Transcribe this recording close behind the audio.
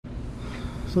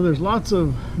So there's lots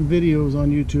of videos on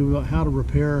YouTube about how to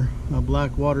repair a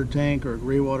black water tank or a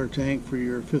gray water tank for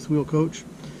your fifth wheel coach.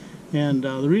 And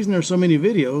the reason there's so many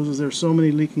videos is there's so many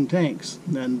leaking tanks.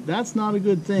 And that's not a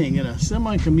good thing. In a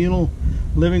semi-communal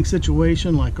living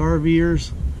situation like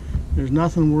RVers, there's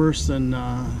nothing worse than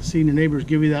seeing your neighbors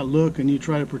give you that look and you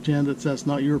try to pretend that that's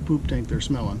not your poop tank they're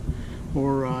smelling.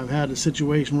 Or I've had a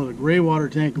situation where the gray water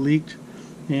tank leaked,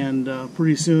 and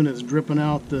pretty soon it's dripping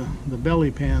out the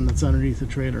belly pan that's underneath the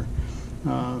trailer.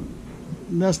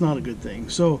 That's not a good thing.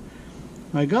 So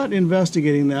I got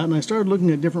investigating that, and I started looking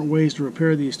at different ways to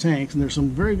repair these tanks, and there's some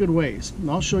very good ways. And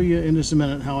I'll show you in just a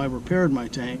minute how I repaired my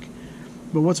tank.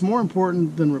 But what's more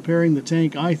important than repairing the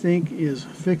tank, I think, is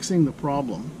fixing the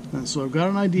problem. And so I've got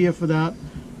an idea for that.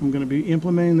 I'm going to be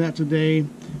implementing that today,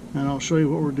 and I'll show you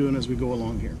what we're doing as we go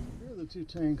along here. Here are the two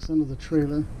tanks under the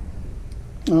trailer.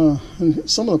 And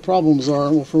some of the problems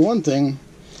are, well, for one thing,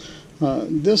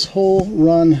 this whole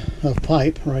run of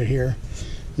pipe right here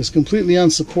is completely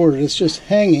unsupported. It's just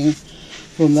hanging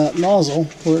from that nozzle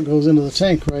where it goes into the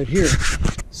tank right here.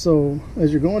 So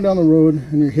as you're going down the road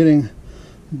and you're hitting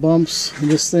bumps,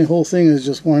 this whole thing is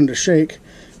just wanting to shake,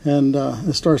 and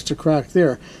it starts to crack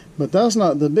there. But that's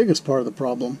not the biggest part of the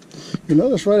problem. You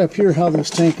notice right up here how this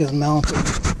tank is mounted.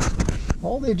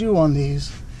 All they do on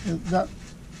these is that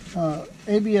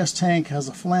ABS tank has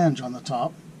a flange on the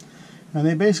top, and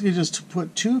they basically just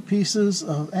put two pieces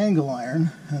of angle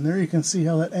iron, and there you can see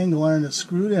how that angle iron is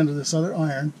screwed into this other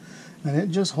iron, and it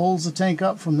just holds the tank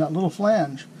up from that little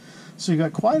flange. So you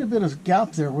got quite a bit of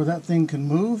gap there where that thing can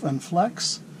move and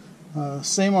flex.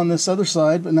 Same on this other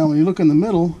side, but now when you look in the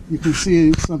middle, you can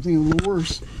see something a little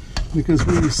worse, because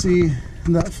where you see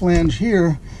that flange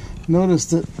here, notice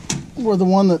that where the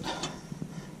one that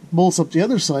bolts up the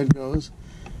other side goes,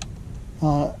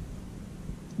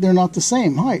 they're not the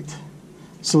same height.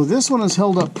 So this one is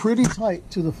held up pretty tight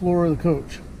to the floor of the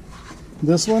coach.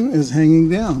 This one is hanging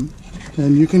down,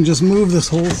 and you can just move this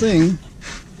whole thing.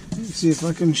 Let's see if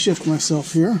I can shift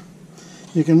myself here.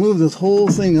 You can move this whole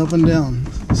thing up and down.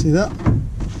 See that?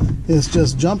 It's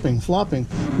just jumping, flopping.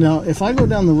 Now, if I go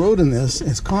down the road in this,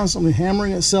 it's constantly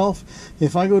hammering itself.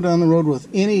 If I go down the road with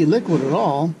any liquid at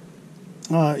all,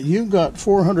 you've got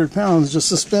 400 pounds just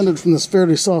suspended from this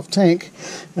fairly soft tank,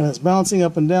 and it's bouncing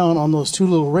up and down on those two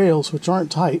little rails, which aren't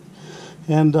tight,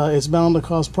 and it's bound to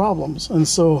cause problems. And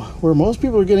so where most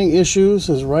people are getting issues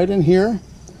is right in here,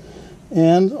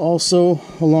 and also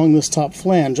along this top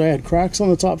flange. I had cracks on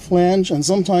the top flange, and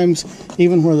sometimes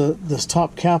even where this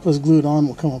top cap is glued on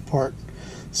will come apart.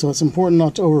 So it's important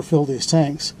not to overfill these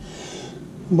tanks.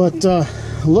 But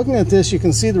looking at this, you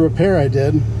can see the repair I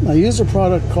did. I used a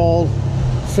product called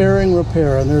Fairing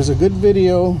Repair, and there's a good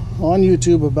video on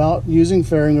YouTube about using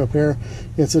Fairing Repair.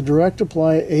 It's a direct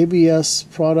apply ABS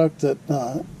product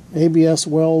that ABS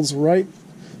welds right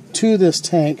to this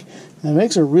tank, and it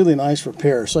makes a really nice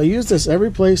repair. So I used this every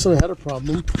place that I had a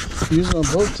problem. I used it on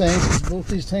both tanks. Both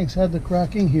these tanks had the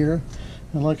cracking here,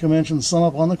 and like I mentioned, some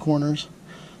up on the corners.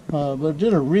 But it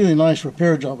did a really nice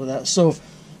repair job of that. So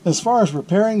as far as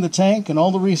repairing the tank and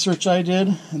all the research I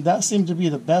did, that seemed to be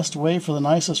the best way for the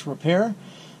nicest repair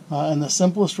and the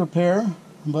simplest repair.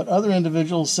 But other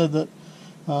individuals said that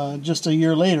just a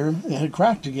year later it had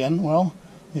cracked again. Well,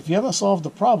 if you haven't solved the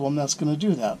problem, that's going to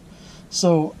do that.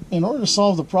 So in order to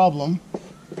solve the problem,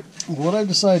 what I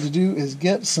decided to do is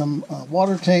get some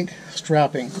water tank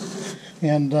strapping.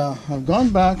 And I've gone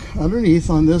back underneath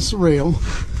on this rail,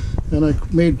 and I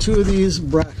made two of these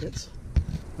brackets.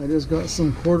 I just got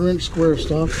some 1/4-inch square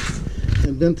stuff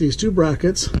and bent these two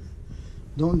brackets.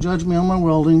 Don't judge me on my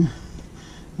welding.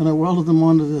 And I welded them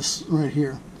onto this right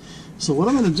here. So what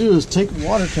I'm going to do is take a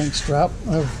water tank strap.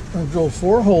 I've drilled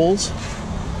 4 holes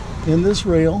in this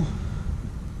rail.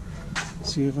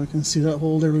 See if I can see that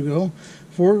hole. There we go.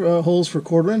 4 holes for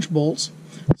 1/4-inch bolts.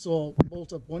 So I'll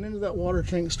bolt up one end of that water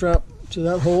tank strap to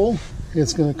that hole.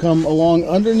 It's going to come along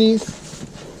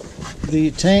underneath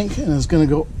the tank, and it's going to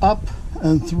go up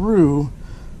and through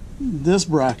this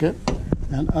bracket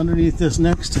and underneath this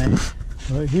next tank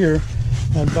right here,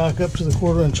 and back up to the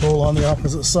 1/4-inch hole on the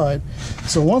opposite side.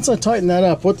 So once I tighten that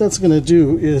up, what that's going to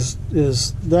do is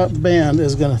that band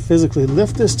is going to physically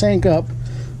lift this tank up,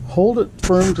 hold it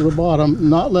firm to the bottom,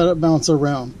 not let it bounce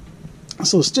around.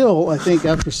 So still, I think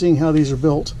after seeing how these are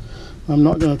built, I'm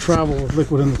not going to travel with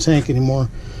liquid in the tank anymore,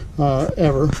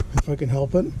 ever, if I can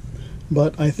help it.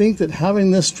 But I think that having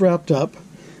this strapped up,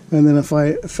 and then if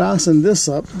I fasten this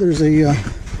up, there's a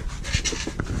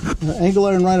angle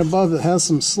iron right above that has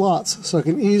some slots, so I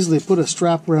can easily put a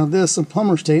strap around this, some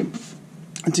plumber's tape,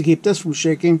 to keep this from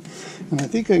shaking. And I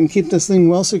think I can keep this thing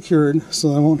well secured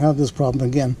so I won't have this problem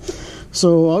again.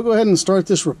 So I'll go ahead and start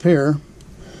this repair,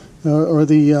 or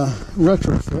the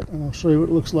retrofit, and I'll show you what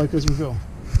it looks like as we go.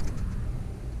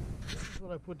 This is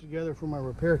what I put together for my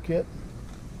repair kit.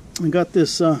 I got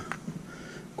this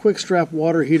quick strap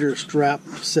water heater strap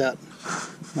set.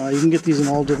 You can get these in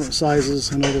all different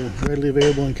sizes. I know they're readily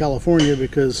available in California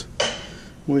because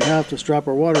we have to strap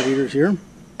our water heaters here.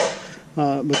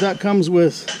 But that comes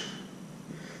with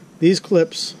these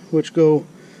clips, which go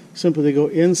simply go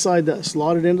inside that,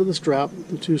 slotted into the strap.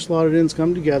 The two slotted ends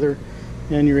come together,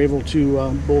 and you're able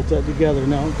to bolt that together.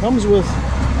 Now it comes with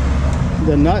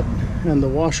the nut and the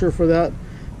washer for that,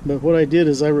 but what I did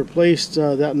is I replaced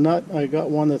that nut. I got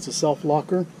one that's a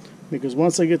self-locker, because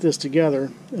once I get this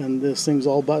together and this thing's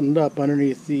all buttoned up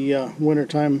underneath the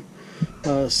wintertime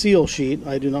seal sheet,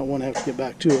 I do not want to have to get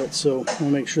back to it, so I'll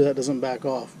make sure that doesn't back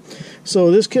off.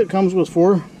 So this kit comes with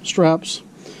 4 straps,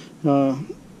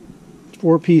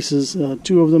 4 pieces.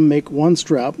 2 of them make 1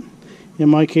 strap. In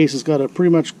my case, it's got to pretty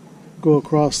much go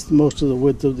across most of the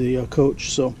width of the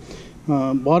coach. So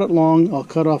bought it long. I'll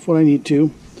cut off what I need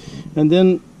to. And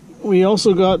then we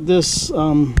also got this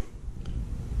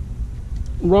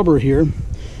rubber here,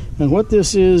 and what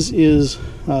this is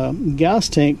gas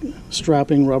tank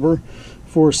strapping rubber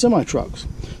for semi-trucks.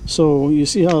 So you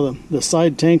see how the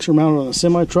side tanks are mounted on a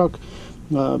semi-truck.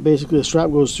 Basically the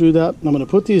strap goes through that. I'm going to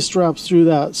put these straps through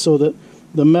that so that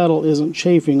the metal isn't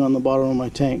chafing on the bottom of my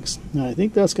tanks. Now I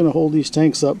think that's going to hold these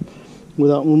tanks up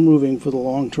without moving for the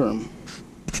long term.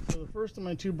 So the first of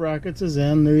my 2 brackets is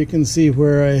in. There you can see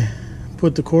where I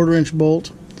put the 1/4-inch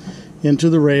bolt into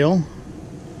the rail.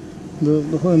 The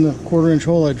 1/4-inch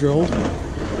hole I drilled.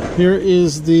 Here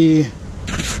is the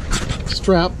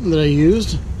strap that I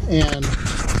used, and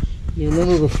you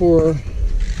remember before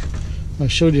I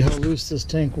showed you how loose this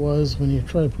tank was when you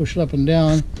try to push it up and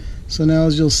down. So now,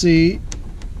 as you'll see,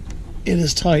 it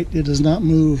is tight. It does not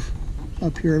move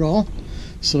up here at all.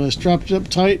 So I strapped it up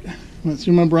tight, went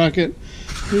through my bracket.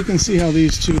 You can see how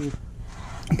these 2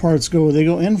 parts go. They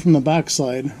go in from the back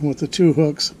side with the 2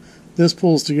 hooks. This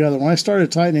pulls together. When I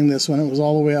started tightening this one, it was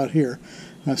all the way out here.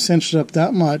 I've cinched it up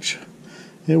that much.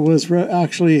 It was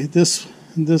actually this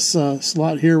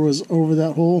slot here was over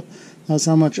that hole. That's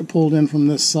how much it pulled in from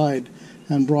this side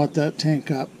and brought that tank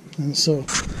up. And so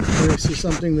there you see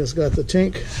something that's got the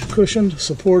tank cushioned,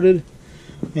 supported,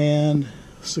 and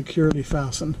securely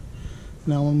fastened.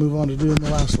 Now we'll move on to doing the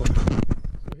last one.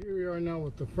 So here we are now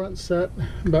with the front set,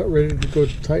 about ready to go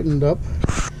tightened up.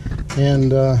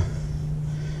 And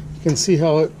you can see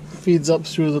how it feeds up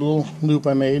through the little loop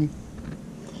I made.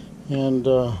 And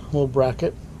a little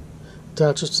bracket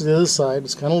attaches to the other side.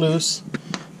 It's kind of loose.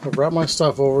 I've wrapped my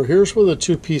stuff over. Here's where the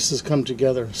 2 pieces come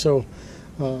together. So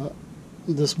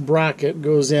this bracket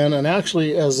goes in, and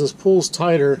actually as this pulls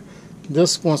tighter,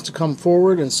 this wants to come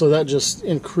forward, and so that just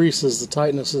increases the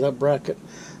tightness of that bracket.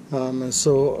 And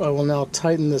so I will now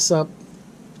tighten this up.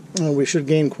 We should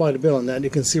gain quite a bit on that. You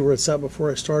can see where it's at before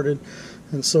I started.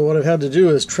 And so what I've had to do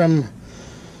is trim.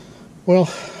 Well,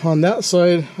 on that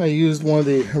side I used one of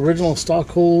the original stock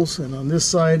holes, and on this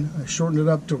side I shortened it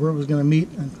up to where it was going to meet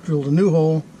and drilled a new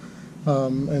hole.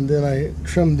 And then I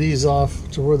trimmed these off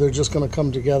to where they're just going to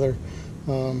come together,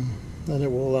 and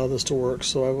it will allow this to work.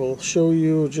 So I will show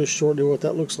you just shortly what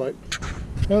that looks like.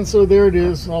 And so there it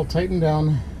is, all tightened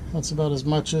down. That's about as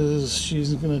much as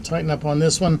she's going to tighten up on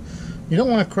this one. You don't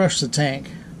want to crush the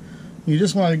tank. You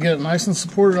just want to get it nice and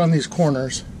supported on these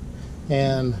corners,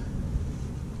 and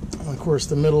of course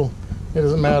the middle, it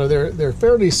doesn't matter. They're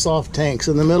fairly soft tanks.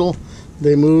 In the middle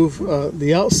they move.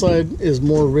 The outside is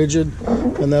more rigid,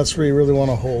 and that's where you really want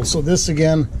to hold. So this,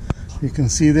 again, you can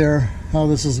see there how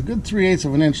this is a good 3/8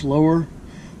 of an inch lower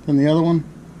than the other one,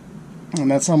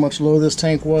 and that's how much lower this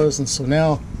tank was. And so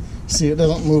now, see, it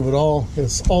doesn't move at all.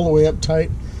 It's all the way up tight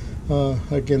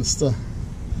against the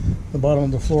bottom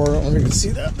of the floor. I don't know if you can see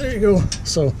that. There you go.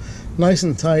 So nice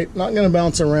and tight, not going to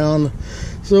bounce around.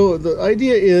 So the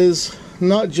idea is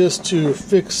not just to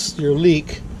fix your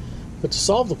leak, but to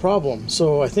solve the problem.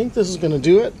 So I think this is going to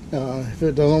do it. If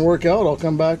it doesn't work out, I'll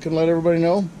come back and let everybody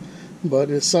know.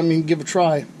 But it's something you can give a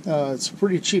try. It's a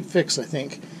pretty cheap fix, I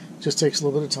think. Just takes a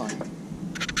little bit of time.